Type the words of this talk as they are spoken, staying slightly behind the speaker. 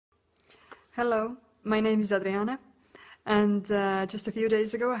Hello, my name is Adriana, and just a few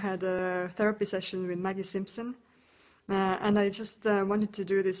days ago I had a therapy session with Maggie Simpson, and I just wanted to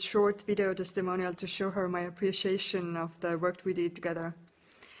do this short video testimonial to show her my appreciation of the work we did together.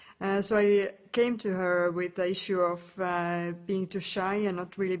 So I came to her with the issue of being too shy and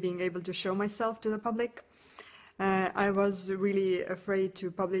not really being able to show myself to the public. I was really afraid to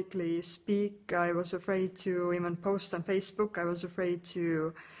publicly speak. I was afraid to even post on Facebook. I was afraid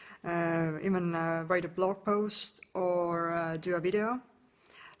to even write a blog post or do a video.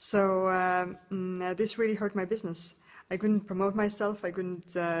 So this really hurt my business. I couldn't promote myself. I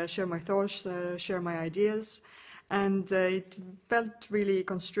couldn't share my thoughts, share my ideas, and it felt really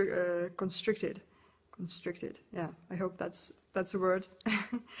constricted. Constricted, yeah. I hope that's a word.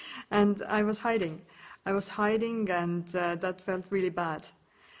 And I was hiding. And that felt really bad.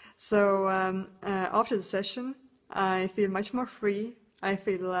 So after the session, I feel much more free. I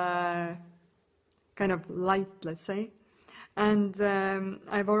feel kind of light, let's say. And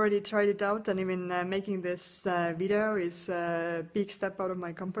I've already tried it out, and even making this video is a big step out of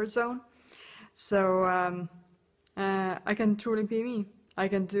my comfort zone. So I can truly be me. I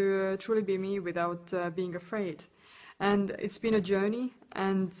can truly be me without being afraid. And it's been a journey,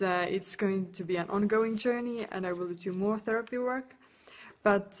 and it's going to be an ongoing journey, and I will do more therapy work.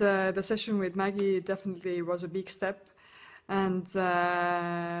 But the session with Maggie definitely was a big step, and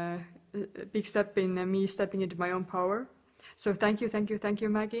a big step in me stepping into my own power. So thank you,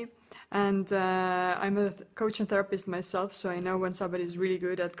 Maggie. And I'm a coach and therapist myself, so I know when somebody is really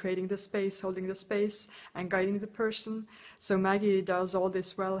good at creating the space, holding the space, and guiding the person. So Maggie does all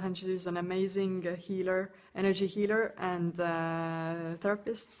this well, and she's an amazing healer, energy healer, and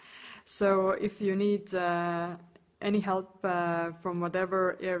therapist. So if you need any help from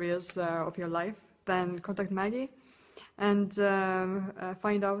whatever areas of your life, then contact Maggie and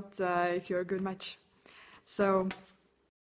find out if you're a good match. So